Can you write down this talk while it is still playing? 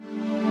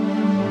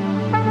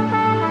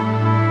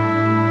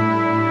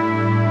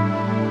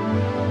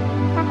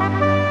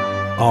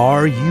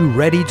Are you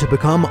ready to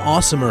become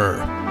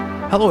awesomer?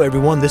 Hello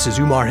everyone, this is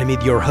Umar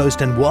Hamid, your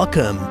host, and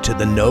welcome to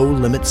the No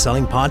Limit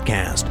Selling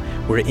Podcast,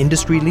 where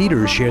industry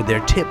leaders share their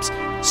tips,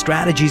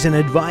 strategies, and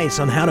advice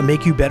on how to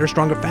make you better,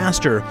 stronger,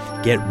 faster.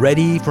 Get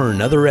ready for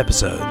another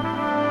episode.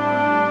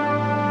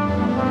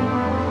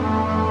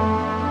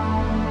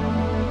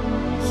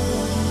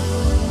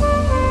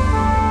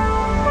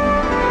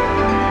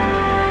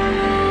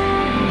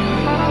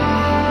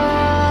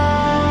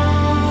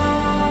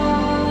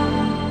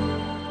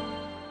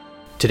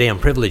 Today I'm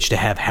privileged to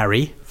have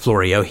Harry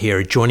Florio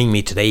here joining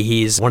me today.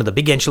 He's one of the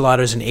big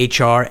enchiladas in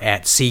HR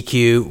at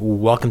CQ.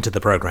 Welcome to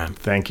the program.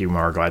 Thank you,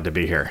 Mar. Glad to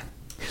be here.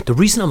 The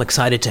reason I'm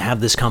excited to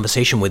have this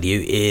conversation with you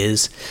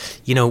is,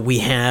 we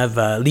have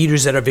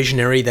leaders that are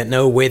visionary that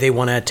know where they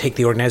want to take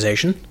the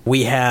organization.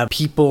 We have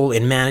people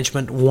in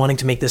management wanting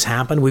to make this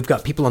happen. We've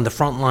got people on the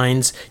front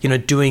lines,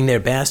 doing their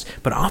best.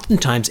 But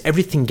oftentimes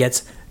everything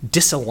gets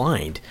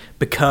disaligned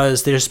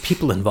because there's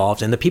people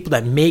involved, and the people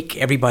that make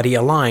everybody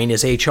align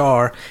is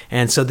HR.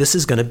 And so this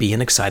is going to be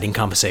an exciting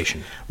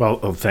conversation. Well,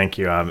 thank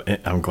you.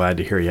 I'm glad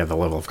to hear you have the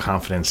level of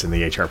confidence in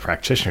the HR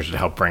practitioners to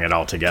help bring it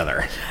all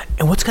together.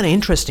 And what's kind of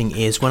interesting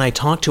is when I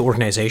talk to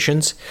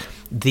organizations,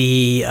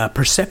 the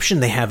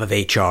perception they have of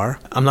HR,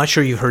 I'm not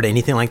sure you've heard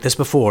anything like this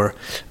before,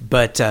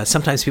 but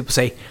sometimes people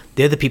say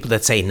they're the people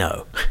that say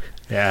no.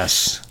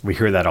 Yes, we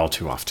hear that all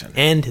too often.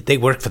 And they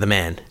work for the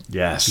man.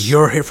 Yes.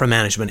 You're here for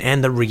management.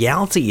 And the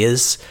reality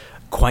is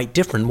quite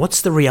different.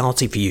 What's the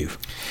reality for you?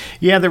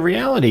 Yeah, the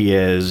reality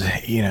is,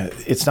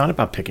 it's not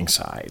about picking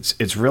sides.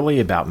 It's really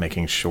about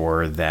making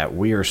sure that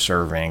we are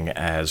serving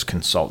as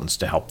consultants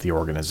to help the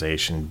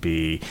organization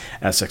be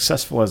as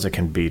successful as it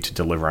can be to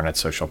deliver on its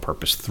social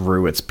purpose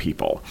through its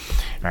people,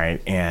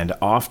 right? And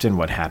often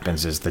what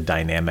happens is the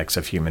dynamics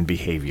of human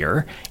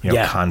behavior,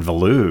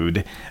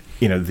 convolute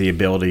the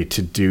ability to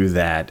do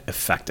that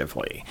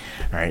effectively,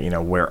 right?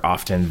 Where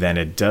often then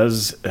it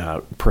does,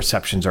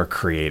 perceptions are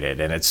created,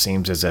 and it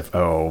seems as if,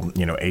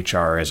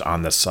 HR is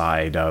on the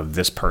side of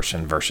this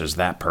person versus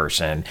that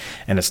person.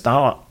 And it's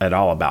not at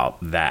all about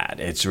that.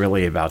 It's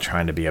really about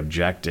trying to be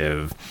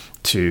objective,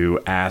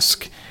 to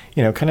ask,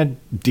 kind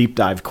of deep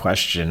dive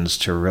questions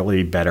to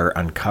really better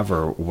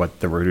uncover what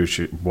the root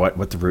issue,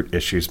 what the root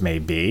issues may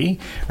be,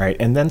 right?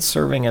 And then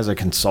serving as a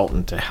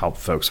consultant to help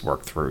folks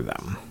work through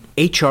them.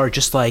 HR,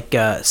 just like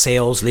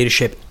sales,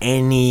 leadership,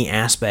 any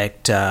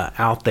aspect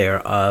out there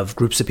of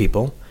groups of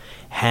people,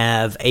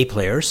 have A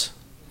players,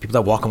 people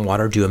that walk on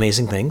water, do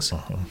amazing things.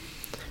 Uh-huh.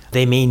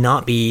 They may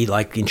not be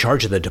like in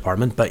charge of the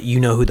department, but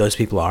you know who those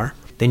people are.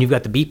 Then you've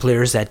got the B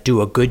players that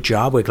do a good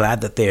job. We're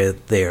glad that they're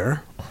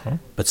there,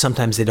 but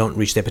sometimes they don't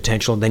reach their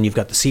potential. Then you've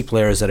got the C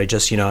players that are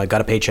just, I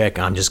got a paycheck,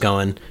 I'm just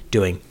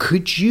doing.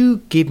 Could you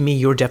give me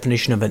your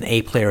definition of an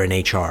A player in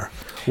HR?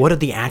 What are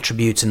the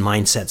attributes and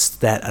mindsets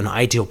that an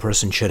ideal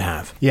person should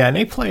have? Yeah, an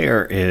A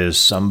player is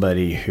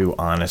somebody who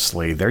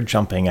honestly, they're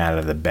jumping out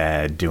of the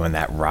bed, doing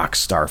that rock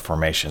star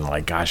formation,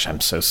 like, gosh,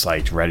 I'm so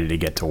psyched, ready to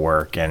get to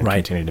work and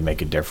continue to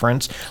make a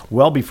difference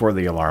well before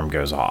the alarm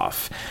goes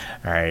off.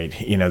 All right.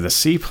 The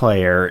C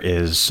player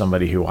is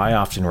somebody who I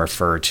often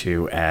refer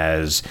to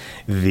as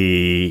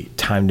the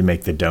time to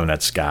make the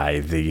donuts guy,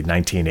 the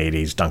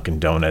 1980s Dunkin'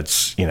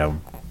 Donuts,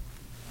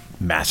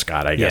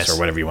 mascot, I guess, or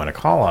whatever you want to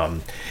call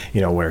him,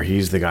 where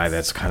he's the guy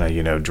that's kind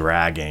of,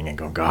 dragging and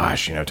going,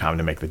 gosh, time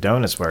to make the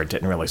donuts, where it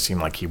didn't really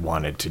seem like he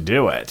wanted to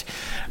do it.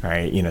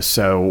 Right.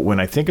 So when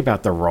I think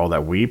about the role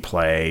that we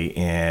play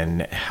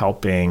in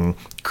helping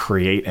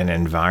create an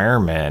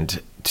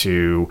environment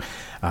to,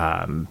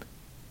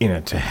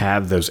 to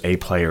have those A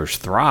players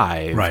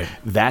thrive, right,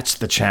 that's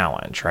the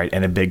challenge, right?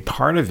 And a big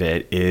part of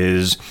it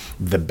is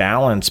the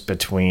balance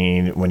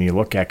between, when you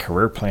look at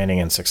career planning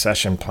and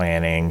succession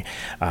planning,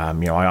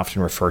 I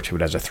often refer to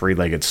it as a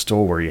three-legged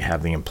stool, where you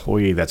have the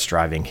employee that's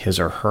driving his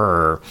or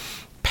her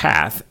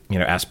path,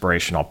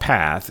 aspirational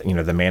path.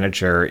 The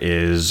manager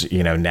is,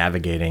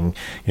 navigating,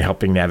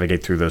 helping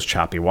navigate through those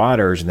choppy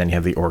waters. And then you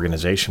have the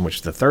organization, which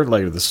is the third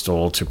leg of the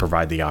stool, to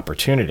provide the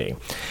opportunity.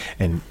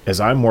 And as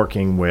I'm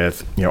working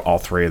with, all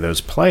three of those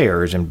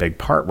players, in big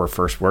part, we're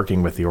first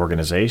working with the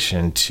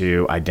organization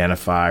to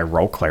identify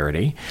role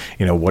clarity.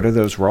 What are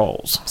those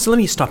roles? So let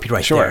me stop you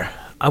right there.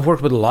 I've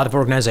worked with a lot of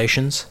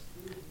organizations.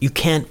 You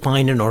can't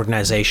find an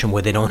organization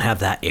where they don't have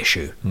that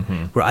issue,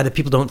 where either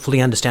people don't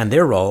fully understand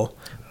their role,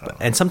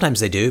 and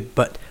sometimes they do,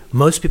 but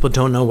most people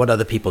don't know what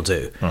other people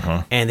do.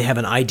 And they have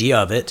an idea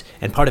of it,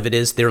 and part of it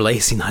is they're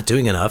lazy, not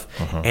doing enough.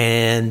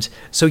 And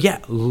so,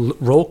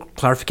 role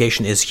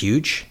clarification is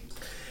huge.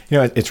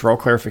 It's role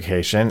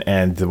clarification,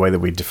 and the way that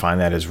we define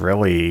that is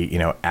really,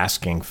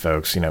 asking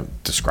folks,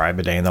 describe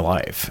a day in the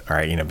life, all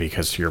right?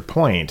 Because to your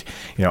point,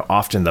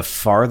 often the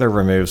farther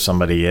removed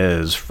somebody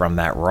is from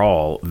that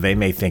role, they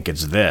may think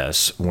it's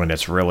this when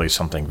it's really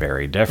something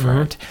very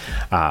different.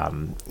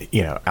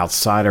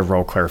 Outside of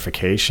role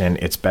clarification,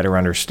 it's better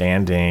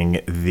understanding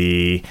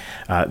the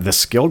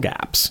skill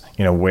gaps.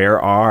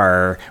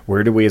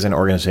 Where do we as an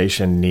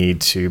organization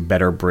need to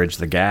better bridge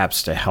the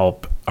gaps to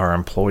help our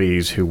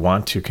employees who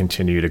want to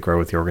continue to grow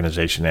with the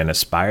organization and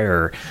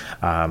aspire,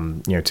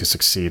 to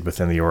succeed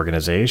within the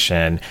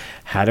organization,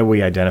 how do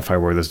we identify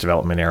where those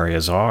development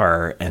areas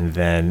are? And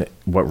then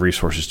what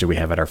resources do we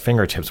have at our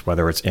fingertips,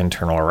 whether it's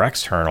internal or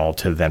external,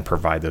 to then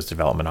provide those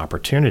development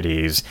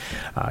opportunities,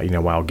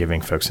 while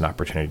giving folks an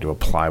opportunity to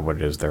apply what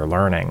it is they're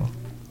learning.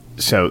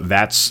 So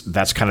that's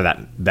kind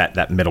of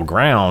that middle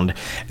ground.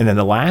 And then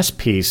the last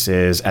piece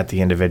is at the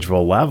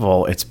individual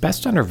level, it's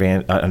best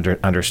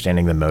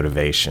understanding the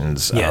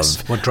motivations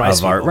of what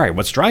drives people.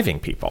 What's driving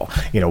people.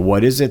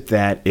 What is it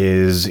that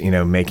is,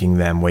 making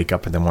them wake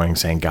up in the morning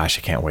saying, gosh,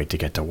 I can't wait to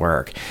get to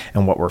work.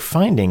 And what we're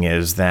finding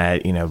is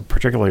that,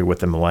 particularly with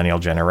the millennial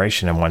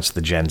generation and once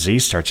the Gen Z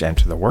starts to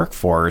enter the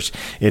workforce,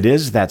 it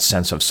is that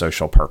sense of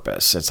social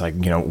purpose. It's like,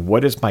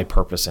 what is my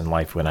purpose in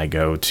life when I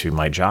go to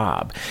my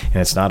job? And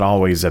it's not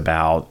always about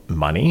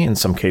money. In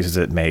some cases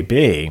it may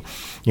be,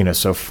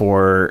 so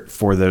for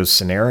those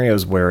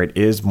scenarios where it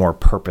is more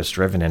purpose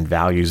driven and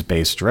values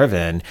based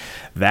driven,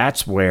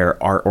 that's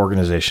where our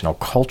organizational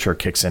culture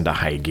kicks into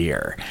high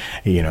gear.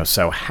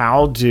 So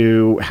how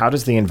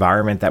does the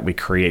environment that we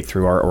create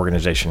through our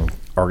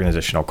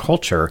organizational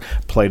culture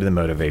play to the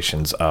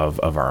motivations of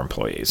our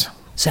employees?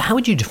 So how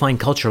would you define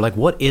culture? Like,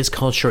 what is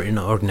culture in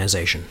an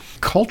organization?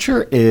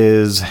 Culture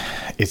is,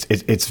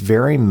 it's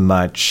very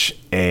much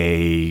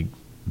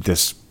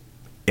this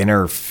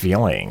inner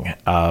feeling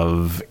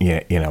of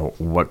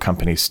what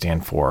companies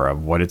stand for,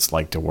 of what it's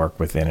like to work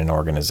within an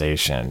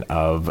organization,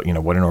 of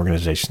what an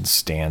organization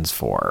stands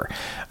for,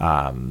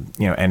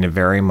 and it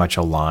very much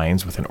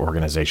aligns with an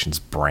organization's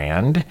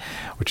brand,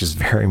 which is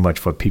very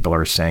much what people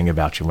are saying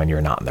about you when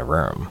you're not in the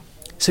room.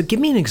 So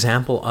give me an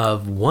example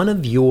of one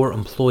of your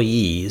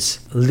employees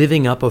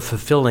living up or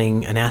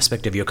fulfilling an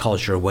aspect of your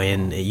culture.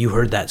 When you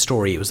heard that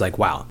story, it was like,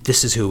 wow,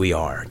 this is who we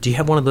are. Do you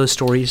have one of those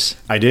stories?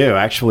 I do.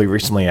 Actually,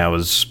 recently I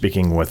was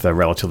speaking with a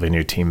relatively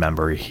new team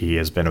member. He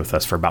has been with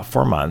us for about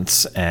 4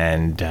 months,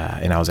 and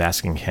I was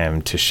asking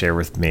him to share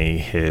with me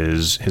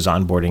his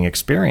onboarding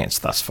experience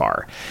thus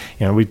far.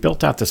 We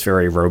built out this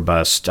very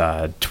robust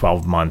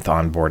 12-month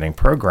onboarding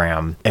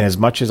program, and as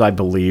much as I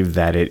believe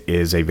that it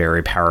is a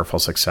very powerful,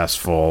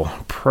 successful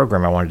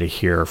program, I wanted to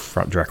hear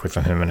directly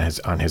from him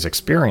on his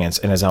experience.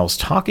 And as I was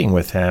talking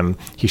with him,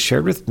 he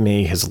shared with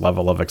me his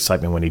level of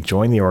excitement when he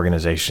joined the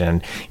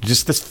organization,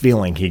 just this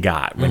feeling he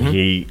got when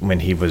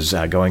he was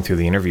going through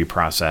the interview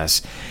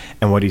process.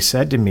 And what he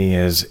said to me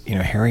is,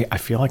 Harry, I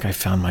feel like I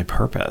found my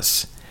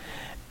purpose.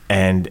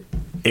 And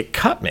it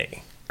cut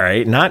me,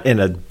 right? Not in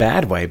a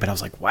bad way, but I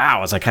was like, wow.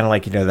 I was like, kind of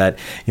like, finally,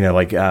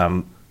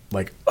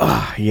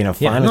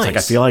 nice. It's like,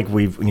 I feel like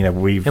we've.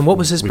 And what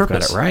was his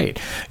purpose? Got it right.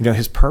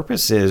 His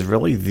purpose is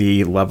really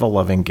the level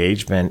of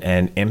engagement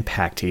and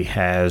impact he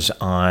has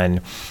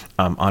on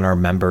our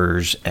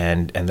members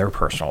and their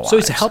personal lives. So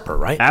he's a helper,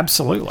 right?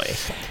 Absolutely.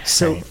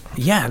 So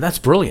yeah, that's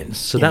brilliant.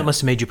 So that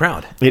must have made you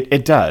proud.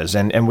 It does,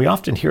 and we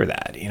often hear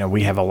that.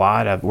 We have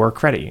we're a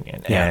credit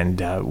union,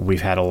 and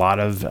we've had a lot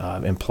of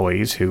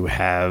employees who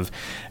have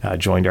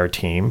joined our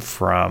team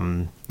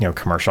from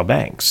commercial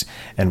banks,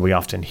 and we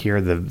often hear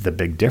the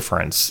big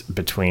difference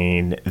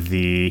between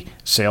the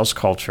sales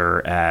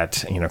culture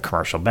at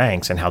commercial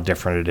banks and how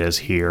different it is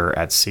here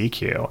at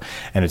CQ.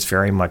 And it's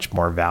very much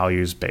more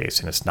values based,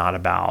 and it's not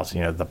about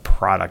the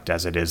product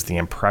as it is the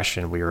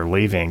impression we are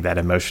leaving, that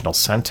emotional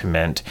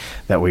sentiment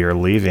that we are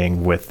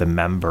leaving with the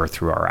member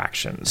through our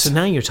actions. So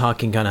now you're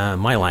talking kind of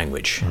my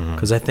language,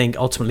 because I think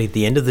ultimately at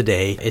the end of the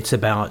day, it's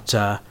about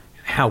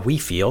how we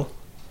feel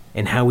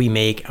and how we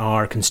make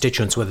our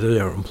constituents, whether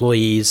they're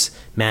employees,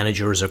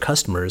 managers, or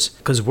customers,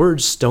 because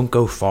words don't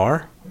go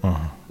far,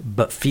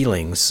 but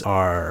feelings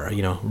are,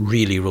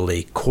 really,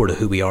 really core to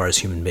who we are as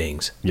human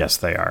beings. Yes,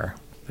 they are.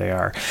 They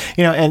are.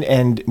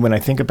 And when I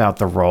think about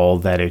the role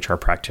that HR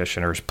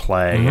practitioners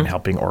play in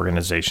helping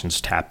organizations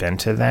tap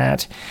into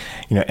that,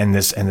 and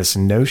this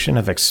notion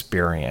of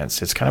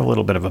experience, it's kind of a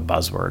little bit of a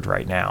buzzword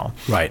right now.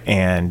 Right.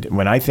 And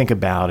when I think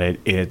about it,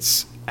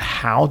 it's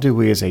how do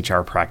we as HR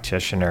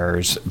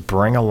practitioners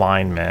bring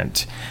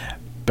alignment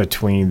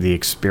between the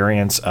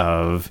experience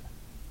of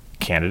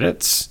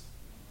candidates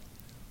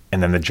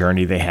and then the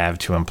journey they have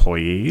to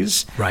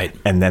employees, right,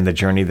 and then the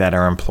journey that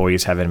our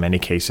employees have in many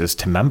cases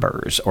to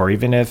members, or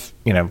even if,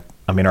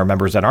 our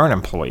members that aren't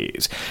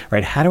employees,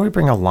 right? How do we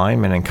bring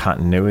alignment and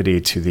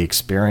continuity to the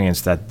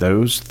experience that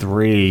those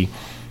three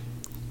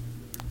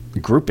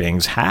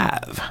groupings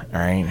have,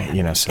 right?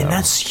 So. And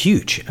that's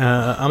huge.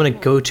 I'm going to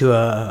go to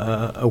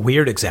a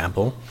weird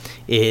example.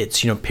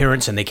 It's,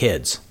 parents and the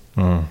kids.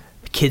 The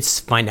kids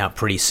find out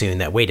pretty soon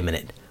that, wait a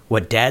minute,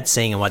 what dad's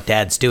saying and what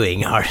dad's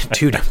doing are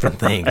two different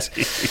things.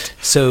 Right.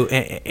 So,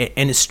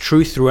 and it's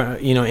true through,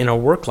 in our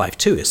work life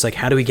too. It's like,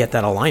 how do we get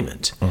that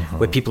alignment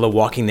where people are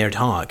walking their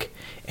talk?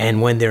 And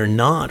when they're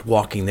not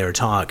walking their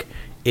talk,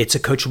 it's a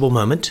coachable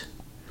moment.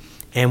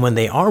 And when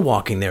they are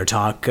walking their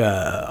talk,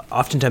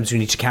 oftentimes we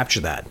need to capture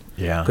that.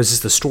 Yeah. Because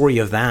it's the story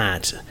of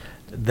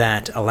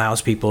that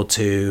allows people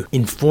to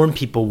inform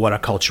people what our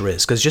culture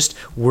is. Because just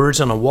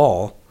words on a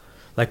wall,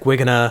 like we're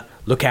going to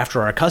look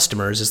after our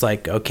customers, is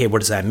like, okay, what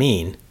does that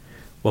mean?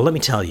 well, let me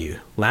tell you,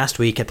 last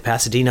week at the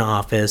Pasadena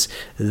office,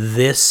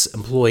 this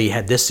employee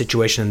had this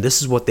situation, and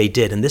this is what they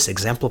did, and this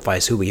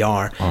exemplifies who we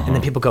are. And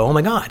then people go, oh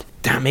my God,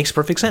 that makes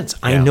perfect sense.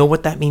 I know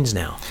what that means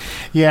now.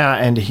 Yeah,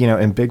 and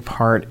in big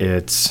part,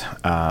 it's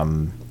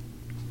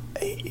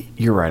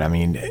you're right. I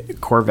mean,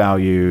 core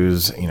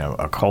values,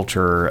 a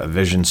culture, a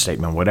vision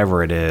statement,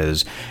 whatever it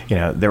is,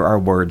 there are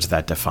words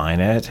that define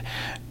it.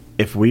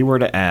 If we were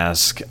to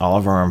ask all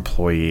of our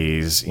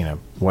employees,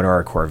 what are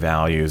our core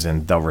values,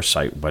 and they'll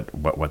recite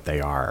what they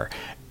are.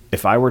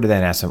 If I were to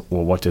then ask them,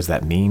 well, what does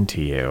that mean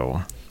to you?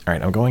 All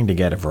right, I'm going to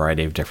get a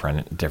variety of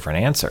different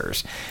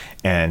answers.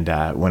 And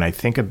when I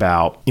think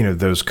about,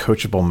 those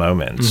coachable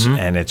moments,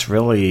 and it's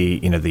really,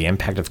 the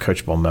impact of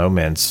coachable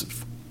moments,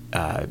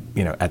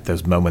 at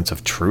those moments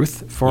of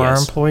truth for our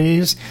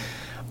employees,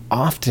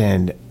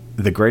 often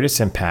the greatest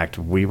impact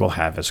we will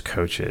have as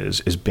coaches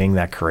is being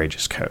that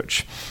courageous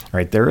coach,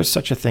 right? There is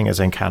such a thing as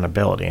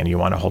accountability, and you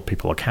want to hold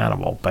people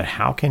accountable, but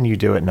how can you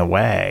do it in a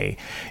way,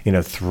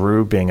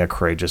 through being a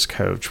courageous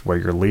coach where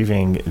you're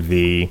leaving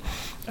the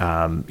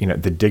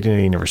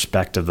dignity and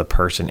respect of the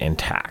person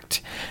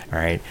intact, all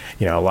right?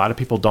 A lot of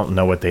people don't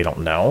know what they don't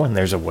know, and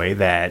there's a way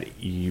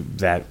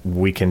that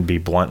we can be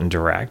blunt and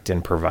direct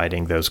in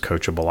providing those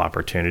coachable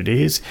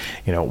opportunities,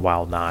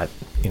 while not,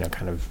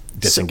 kind of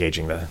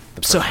disengaging the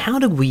person. So how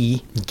do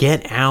we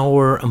get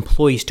our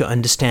employees to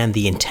understand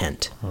the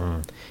intent?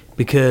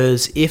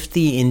 Because if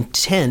the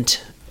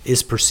intent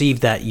is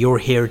perceived that you're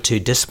here to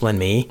discipline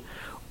me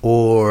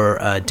or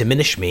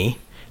diminish me,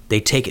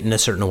 they take it in a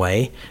certain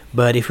way.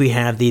 But if we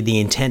have the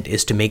intent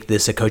is to make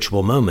this a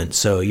coachable moment,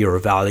 so you're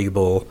a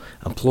valuable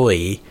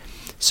employee.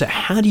 So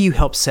how do you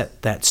help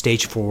set that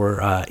stage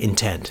for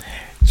intent?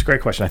 It's a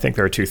great question. I think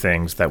there are two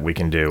things that we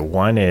can do.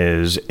 One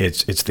is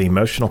it's the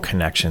emotional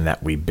connection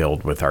that we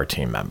build with our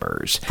team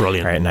members.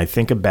 Brilliant. Right? And I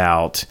think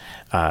about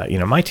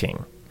my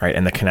team, right,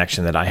 and the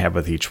connection that I have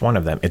with each one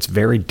of them. It's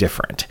very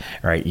different,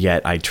 right?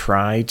 Yet I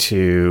try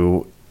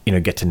to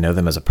get to know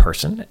them as a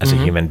person, as a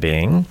human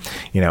being,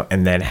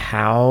 and then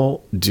how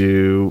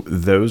do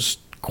those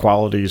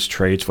qualities,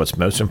 traits, what's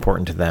most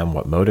important to them,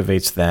 what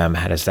motivates them,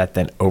 how does that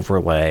then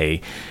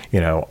overlay,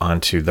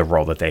 onto the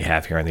role that they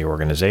have here in the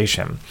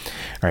organization,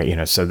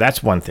 right? So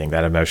that's one thing,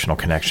 that emotional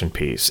connection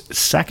piece.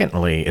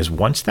 Secondly is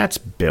once that's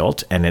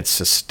built and it's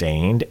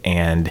sustained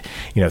and,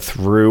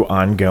 through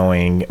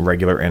ongoing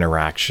regular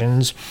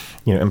interactions,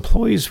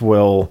 employees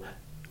will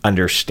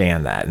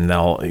understand that, and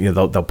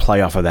they'll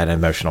play off of that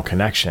emotional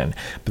connection.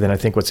 But then I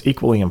think what's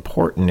equally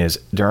important is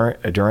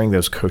during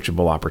those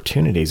coachable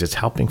opportunities, it's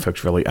helping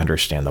folks really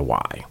understand the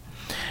why.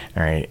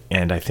 All right,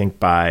 and I think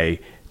by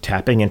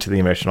tapping into the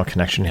emotional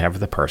connection you have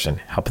with the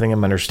person, helping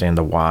them understand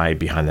the why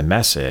behind the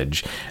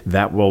message,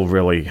 that will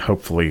really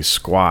hopefully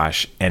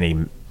squash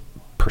any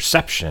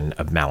perception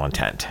of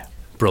malintent.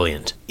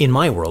 Brilliant. In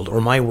my world, or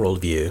my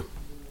worldview,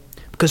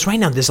 because right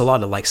now there's a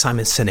lot of like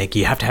Simon Sinek,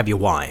 you have to have your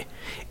why.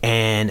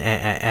 And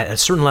at a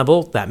certain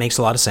level, that makes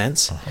a lot of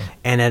sense.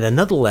 And at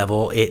another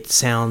level, it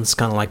sounds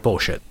kind of like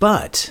bullshit.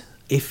 But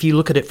if you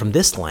look at it from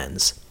this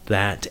lens,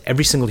 that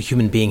every single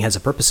human being has a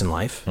purpose in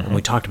life, and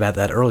we talked about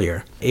that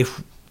earlier,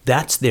 if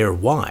that's their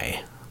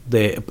why,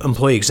 the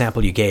employee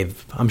example you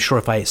gave, I'm sure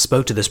if I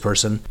spoke to this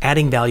person,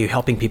 adding value,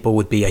 helping people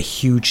would be a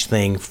huge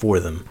thing for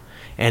them.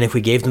 And if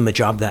we gave them a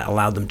job that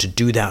allowed them to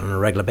do that on a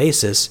regular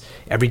basis,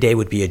 every day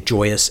would be a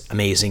joyous,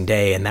 amazing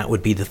day, and that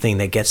would be the thing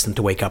that gets them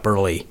to wake up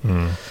early.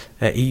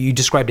 You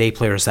described A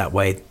players that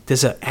way.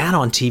 There's an ad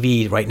on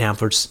TV right now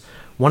for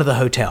one of the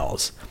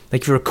hotels.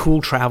 Like if you're a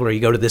cool traveler, you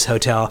go to this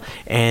hotel,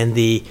 and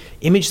the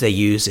image they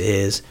use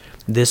is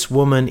this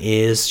woman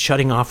is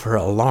shutting off her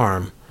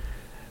alarm,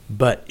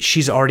 but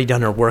she's already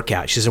done her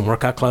workout. She's in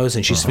workout clothes,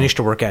 and she's finished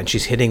her workout, and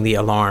she's hitting the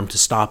alarm to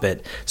stop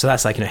it. So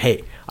that's like,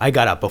 hey, I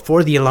got up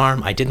before the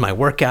alarm. I did my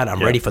workout.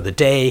 I'm ready for the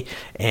day.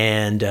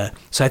 And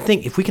so I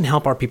think if we can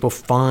help our people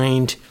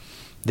find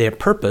their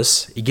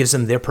purpose, it gives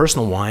them their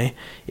personal why.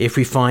 If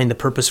we find the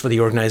purpose for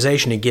the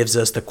organization, it gives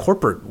us the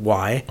corporate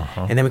why.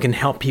 And then we can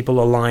help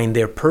people align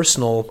their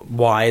personal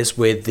whys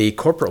with the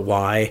corporate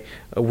why.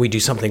 We do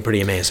something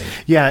pretty amazing.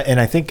 Yeah, and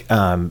I think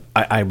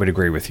I would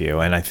agree with you.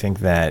 And I think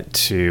that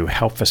to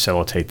help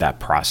facilitate that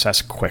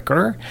process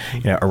quicker,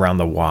 around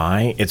the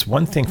why, it's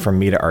one thing for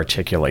me to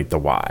articulate the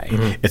why.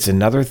 It's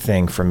another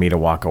thing for me to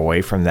walk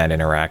away from that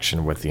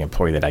interaction with the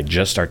employee that I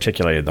just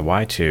articulated the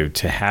why to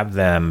have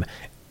them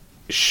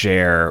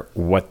share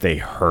what they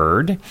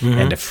heard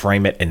and to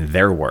frame it in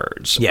their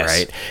words,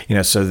 right?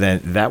 So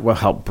then that will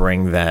help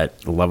bring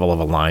that level of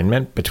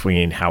alignment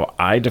between how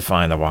I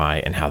define the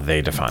why and how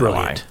they define the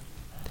why.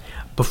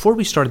 Before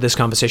we started this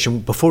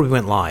conversation, before we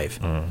went live,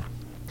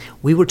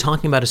 we were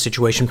talking about a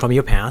situation from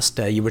your past.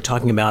 You were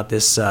talking about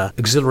this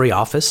auxiliary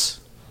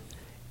office.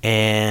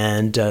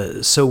 And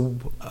so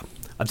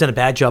I've done a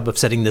bad job of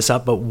setting this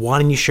up, but why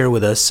don't you share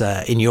with us,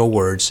 in your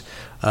words,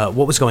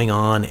 what was going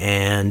on?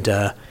 And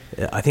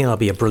I think that'll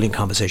be a brilliant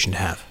conversation to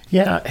have.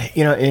 Yeah,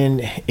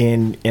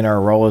 in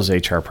our role as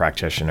HR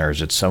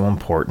practitioners, it's so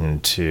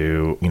important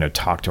to,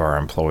 talk to our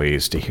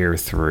employees to hear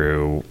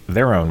through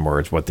their own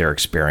words what their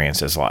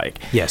experience is like.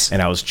 Yes.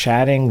 And I was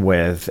chatting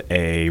with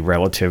a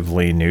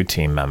relatively new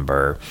team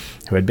member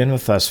who had been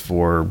with us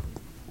for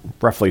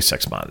roughly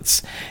 6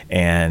 months.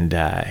 And,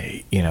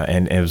 and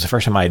it was the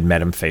first time I had met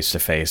him face to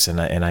face. And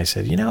I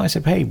said,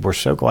 hey, we're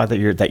so glad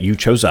that you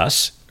chose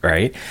us,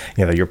 right?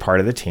 You're part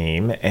of the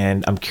team.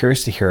 And I'm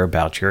curious to hear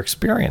about your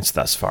experience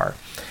thus far.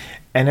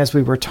 And as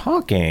we were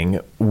talking,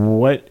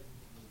 what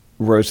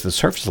rose to the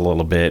surface a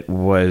little bit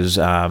was,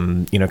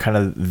 kind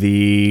of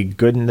the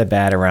good and the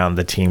bad around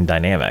the team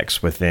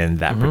dynamics within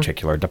that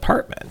particular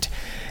department.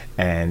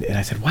 And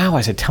I said, wow,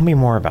 tell me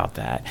more about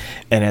that.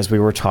 And as we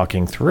were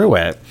talking through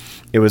it,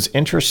 it was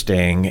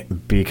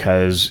interesting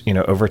because,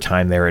 over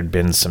time there had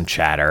been some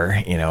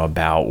chatter,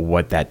 about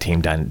what that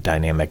team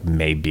dynamic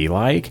may be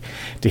like.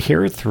 To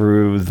hear it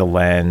through the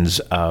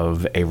lens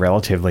of a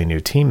relatively new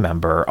team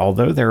member,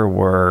 although there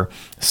were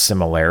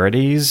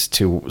similarities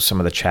to some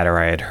of the chatter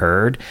I had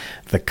heard,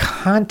 the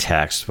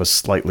context was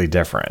slightly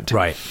different.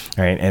 Right.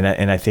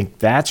 And I think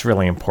that's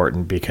really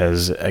important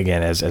because,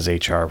 again, as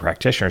HR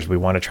practitioners, we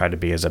want to try to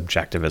be as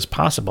objective as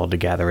possible to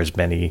gather as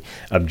many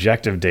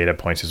objective data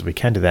points as we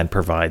can to then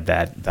provide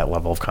that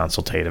level of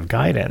consultative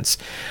guidance.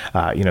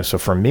 So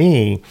for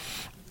me,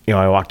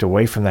 I walked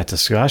away from that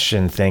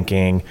discussion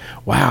thinking,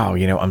 wow,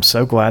 I'm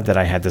so glad that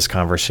I had this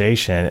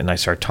conversation, and I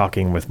started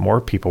talking with more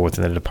people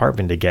within the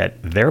department to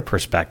get their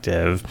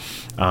perspective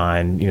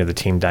on, the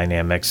team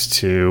dynamics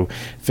to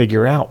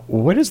figure out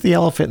what is the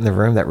elephant in the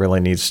room that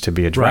really needs to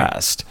be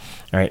addressed.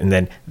 Right. And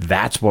then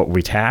that's what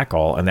we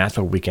tackle, and that's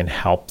what we can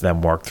help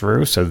them work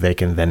through so they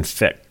can then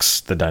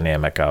fix the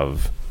dynamic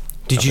of.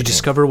 Did you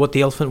discover what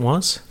the elephant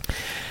was?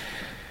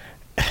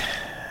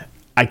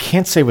 I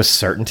can't say with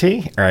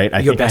certainty, right?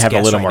 I think I have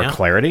a little more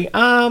clarity.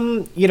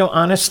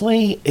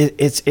 Honestly,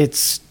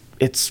 it's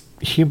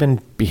human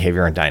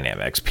behavior and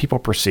dynamics, people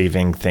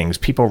perceiving things,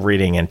 people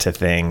reading into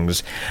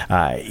things,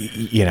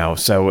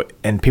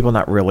 and people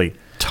not really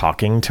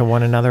talking to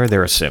one another,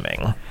 they're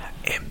assuming.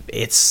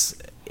 It's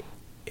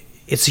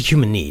a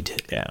human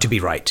need to be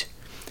right.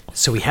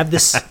 So we have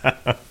this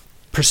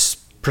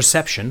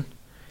perception.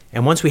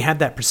 And once we have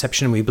that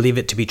perception and we believe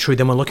it to be true,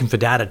 then we're looking for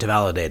data to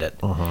validate it.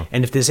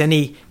 And if there's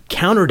any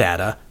counter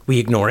data, we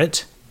ignore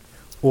it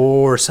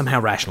or somehow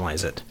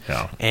rationalize it.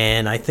 Yeah.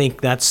 And I think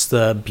that's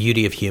the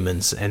beauty of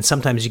humans. And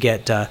sometimes you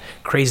get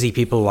crazy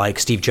people like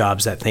Steve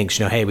Jobs that thinks,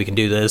 hey, we can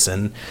do this.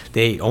 And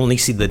they only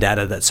see the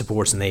data that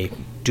supports and they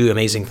do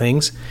amazing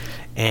things.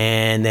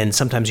 And then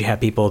sometimes you have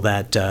people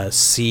that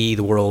see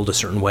the world a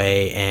certain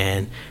way,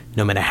 and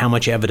no matter how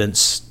much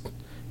evidence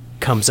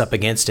comes up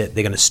against it,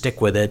 they're going to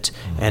stick with it,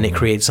 and it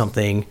creates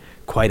something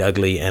quite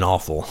ugly and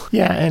awful.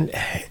 Yeah,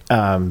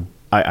 and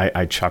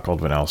I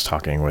chuckled when I was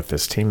talking with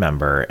this team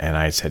member, and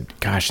I said,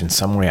 gosh, in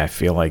some way I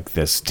feel like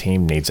this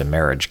team needs a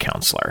marriage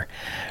counselor.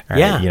 Right?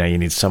 Yeah. You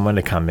need someone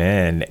to come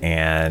in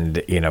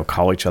and,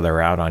 call each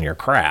other out on your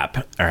crap,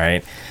 all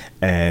right,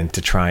 and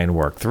to try and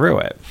work through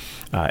it.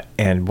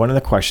 And one of the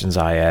questions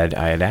I had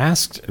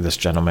asked this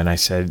gentleman, I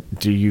said,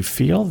 do you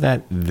feel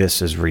that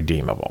this is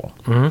redeemable?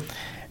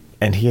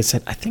 And he had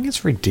said, I think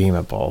it's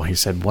redeemable. He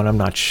said, what I'm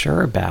not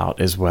sure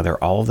about is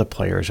whether all of the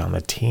players on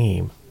the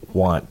team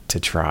want to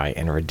try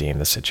and redeem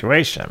the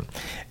situation.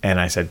 And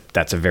I said,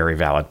 that's a very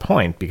valid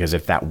point, because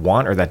if that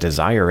want or that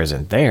desire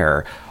isn't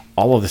there,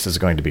 all of this is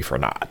going to be for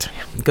naught.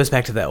 It goes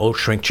back to that old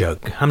shrink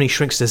joke. How many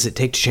shrinks does it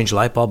take to change a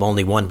light bulb?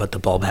 Only one, but the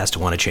bulb has to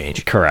want to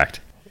change. Correct.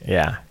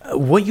 Yeah.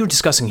 What you're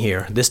discussing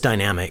here, this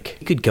dynamic,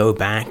 you could go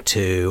back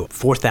to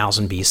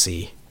 4000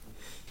 BC.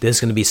 There's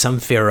going to be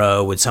some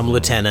pharaoh with some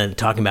lieutenant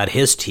talking about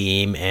his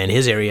team and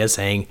his area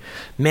saying,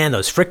 man,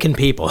 those frickin'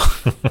 people,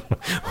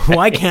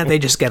 why can't they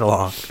just get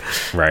along?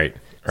 Right.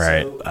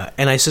 So,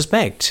 and I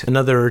suspect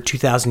another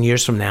 2,000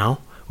 years from now,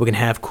 we're going to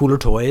have cooler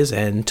toys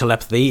and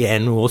telepathy,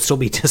 and we'll still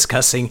be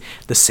discussing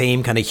the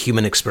same kind of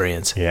human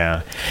experience.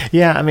 Yeah.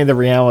 Yeah. I mean, the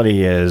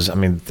reality is,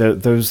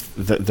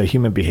 the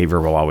human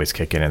behavior will always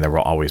kick in, and there will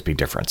always be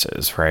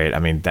differences, right? I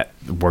mean, that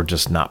we're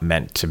just not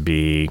meant to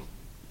be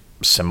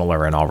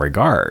similar in all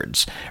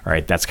regards,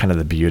 right? That's kind of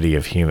the beauty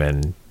of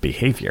human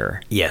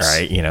behavior. Yes.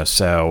 Right.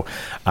 So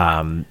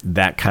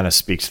that kind of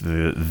speaks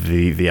to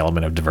the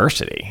element of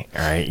diversity,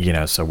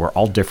 right? So we're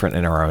all different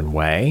in our own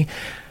way.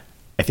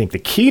 I think the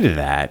key to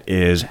that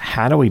is,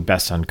 how do we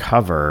best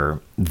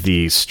uncover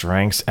the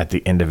strengths at the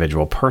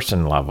individual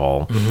person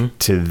level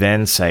to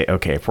then say,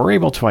 okay, if we're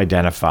able to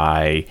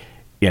identify,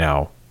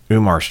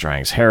 Umar's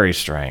strengths, Harry's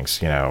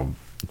strengths,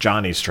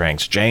 Johnny's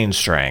strengths, Jane's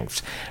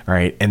strengths,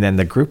 right? And then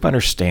the group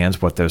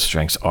understands what those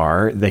strengths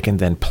are. They can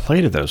then play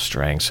to those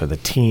strengths, so the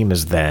team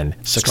is then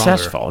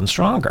successful and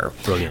stronger.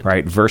 Brilliant.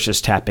 Right?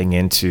 Versus tapping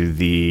into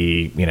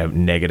the,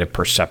 negative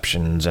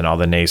perceptions and all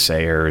the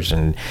naysayers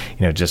and,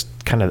 just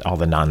kind of all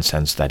the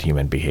nonsense that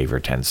human behavior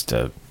tends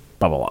to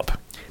bubble up.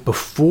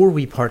 Before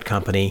we part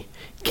company,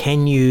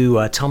 Can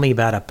you tell me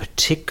about a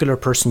particular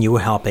person you were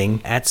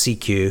helping at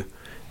CQ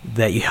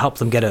that you helped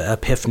them get an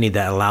epiphany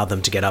that allowed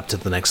them to get up to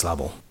the next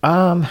level?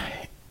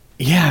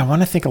 Yeah, I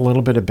want to think a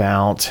little bit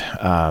about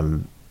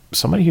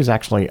somebody who's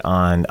actually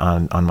on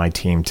my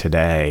team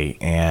today.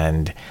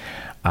 And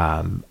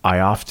I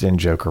often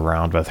joke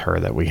around with her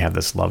that we have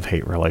this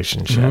love-hate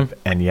relationship. Mm-hmm.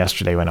 And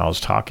yesterday when I was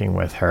talking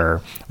with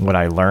her, what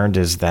I learned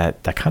is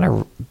that kind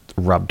of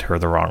rubbed her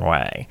the wrong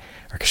way.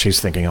 Because she's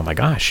thinking, oh my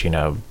gosh,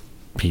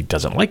 he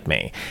doesn't like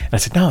me. And I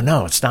said,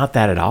 no, it's not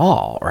that at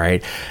all,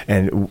 right?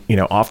 And,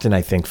 often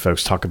I think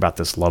folks talk about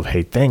this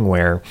love-hate thing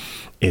where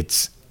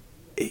it's,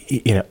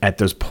 at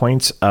those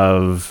points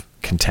of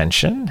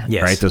contention,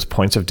 yes, right? Those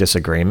points of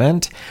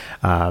disagreement,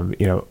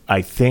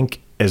 I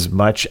think as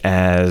much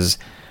as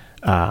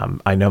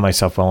I know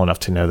myself well enough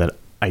to know that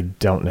I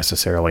don't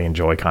necessarily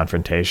enjoy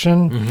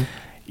confrontation, mm-hmm,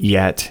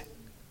 yet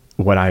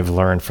what I've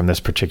learned from this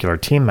particular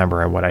team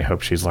member and what I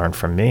hope she's learned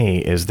from me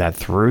is that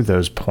through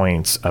those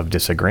points of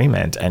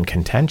disagreement and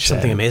contention,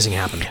 something amazing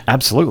happened.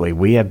 Absolutely.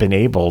 We have been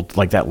able,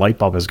 like that light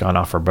bulb has gone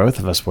off for both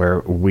of us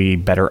where we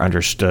better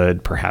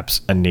understood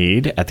perhaps a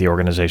need at the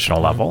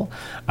organizational level,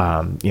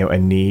 a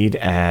need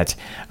at,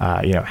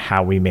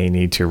 how we may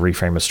need to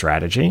reframe a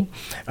strategy,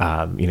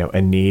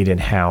 a need in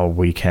how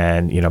we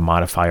can,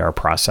 modify our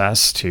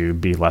process to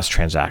be less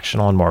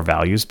transactional and more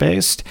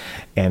values-based.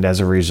 And as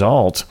a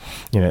result,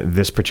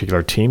 this particular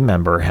team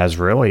member has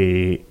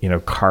really,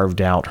 carved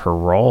out her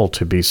role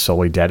to be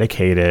solely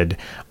dedicated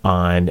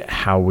on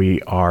how we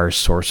are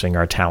sourcing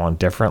our talent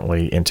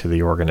differently into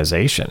the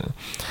organization.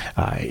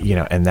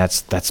 And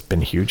that's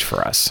been huge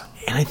for us.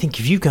 And I think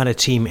if you've got a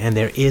team and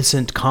there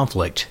isn't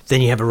conflict,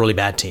 then you have a really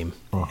bad team.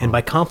 Uh-huh. And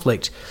by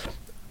conflict,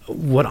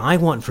 what I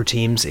want for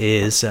teams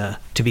is to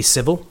be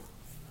civil,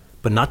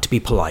 but not to be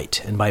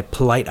polite. And by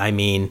polite, I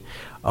mean,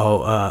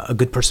 a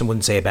good person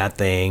wouldn't say a bad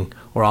thing,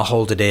 or I'll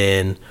hold it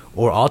in,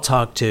 or I'll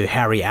talk to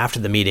Harry after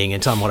the meeting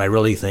and tell him what I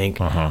really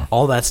think. Uh-huh.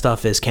 All that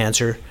stuff is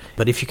cancer.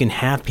 But if you can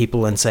have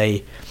people and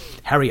say,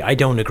 Harry, I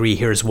don't agree,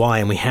 here's why,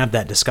 and we have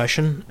that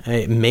discussion,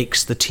 it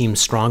makes the team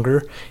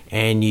stronger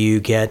and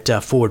you get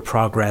forward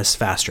progress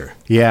faster.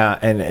 Yeah,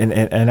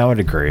 and I would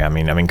agree. I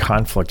mean,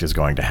 conflict is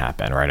going to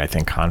happen, right? I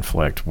think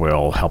conflict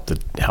will help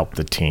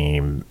the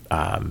team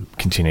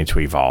continue to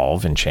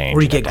evolve and change.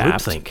 Or you get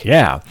groupthink.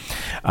 Yeah.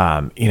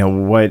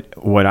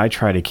 What I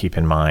try to keep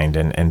in mind,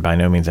 and by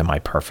no means am I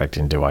perfect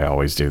and do I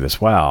always do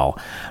this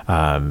well,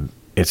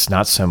 it's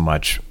not so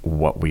much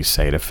what we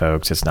say to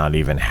folks. It's not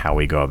even how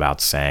we go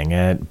about saying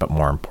it, but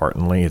more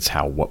importantly, it's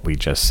how what we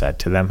just said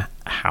to them,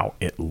 how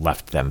it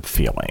left them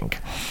feeling.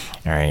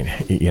 All right.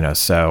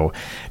 So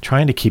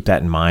trying to keep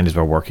that in mind as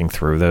we're working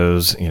through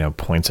those,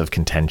 points of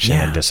contention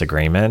and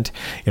disagreement,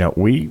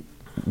 we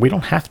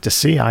don't have to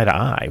see eye to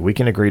eye. We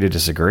can agree to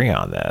disagree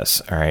on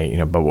this. All right.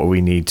 But what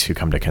we need to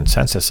come to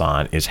consensus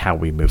on is how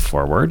we move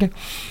forward.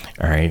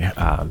 All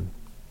right.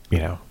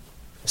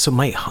 So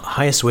my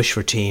highest wish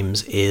for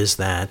teams is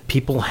that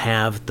people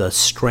have the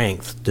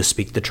strength to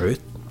speak the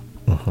truth.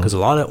 Because a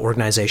lot of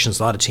organizations,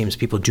 a lot of teams,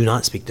 people do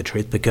not speak the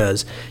truth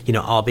because,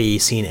 I'll be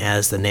seen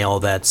as the nail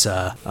that's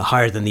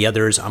higher than the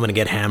others. I'm going to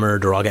get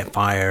hammered or I'll get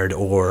fired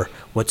or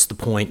what's the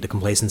point, the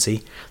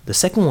complacency. The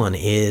second one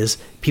is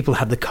people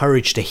have the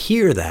courage to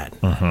hear that.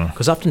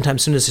 Because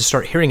oftentimes as soon as they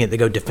start hearing it, they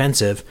go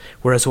defensive.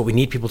 Whereas what we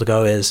need people to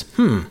go is,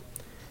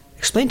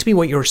 explain to me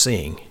what you're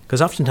seeing.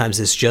 Because oftentimes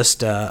it's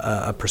just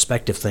a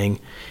perspective thing.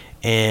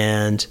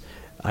 And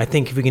I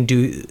think if we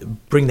can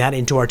bring that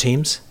into our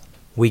teams,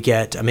 we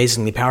get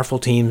amazingly powerful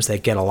teams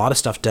that get a lot of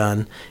stuff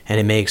done, and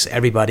it makes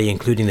everybody,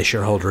 including the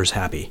shareholders,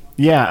 happy.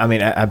 Yeah, I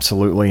mean,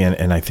 absolutely.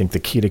 And I think the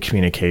key to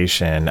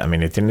communication, I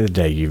mean, at the end of the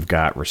day, you've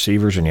got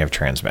receivers and you have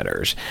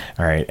transmitters,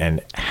 all right? And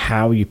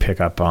how you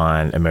pick up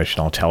on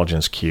emotional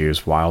intelligence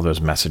cues while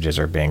those messages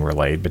are being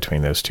relayed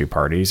between those two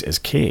parties is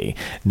key.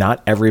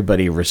 Not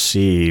everybody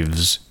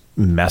receives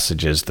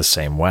messages the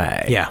same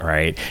way,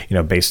 right?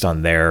 Based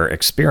on their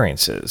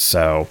experiences.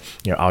 So,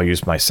 I'll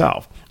use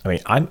myself. I mean,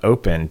 I'm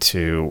open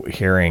to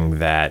hearing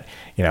that,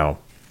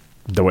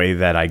 the way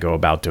that I go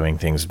about doing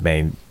things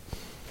may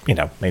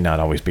not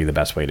always be the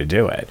best way to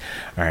do it.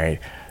 All right.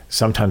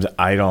 Sometimes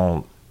I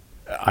don't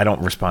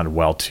respond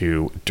well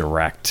to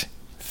direct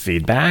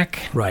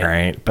feedback. Right.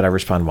 Right. But I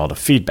respond well to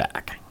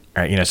feedback.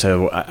 All right.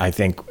 So I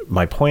think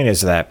my point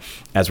is that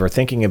as we're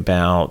thinking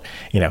about,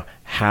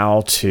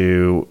 how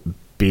to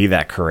be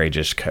that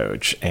courageous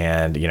coach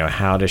and,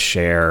 how to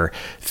share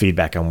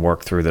feedback and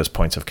work through those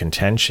points of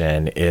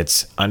contention,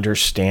 it's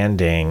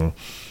understanding,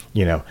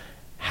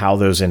 how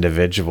those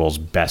individuals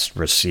best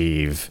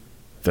receive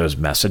those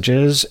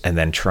messages and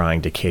then trying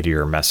to cater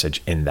your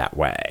message in that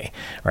way,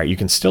 right? You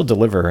can still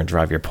deliver and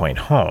drive your point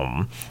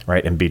home,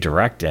 right? And be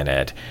direct in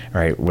it,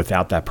 right?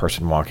 Without that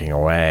person walking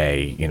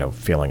away,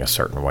 feeling a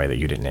certain way that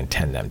you didn't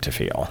intend them to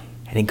feel.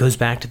 And it goes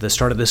back to the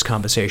start of this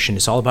conversation.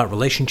 It's all about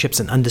relationships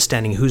and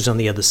understanding who's on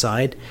the other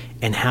side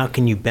and how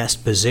can you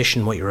best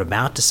position what you're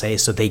about to say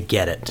so they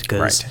get it.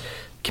 Because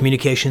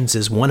communications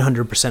is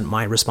 100%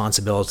 my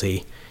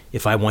responsibility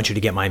if I want you to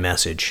get my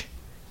message.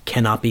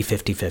 Cannot be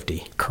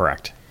 50-50.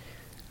 Correct.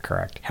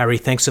 Correct. Harry,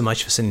 thanks so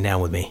much for sitting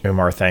down with me.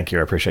 Umar, thank you.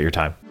 I appreciate your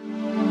time.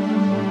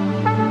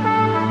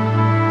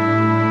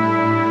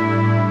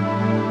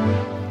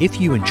 If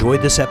you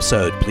enjoyed this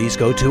episode, please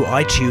go to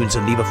iTunes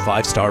and leave a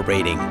 5-star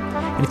rating.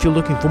 And if you're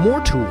looking for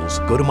more tools,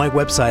 go to my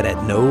website at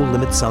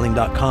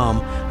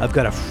nolimitselling.com. I've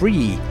got a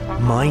free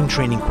mind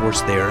training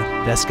course there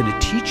that's going to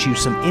teach you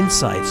some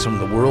insights from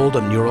the world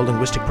of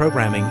neuro-linguistic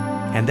programming,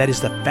 and that is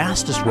the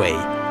fastest way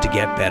to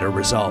get better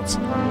results.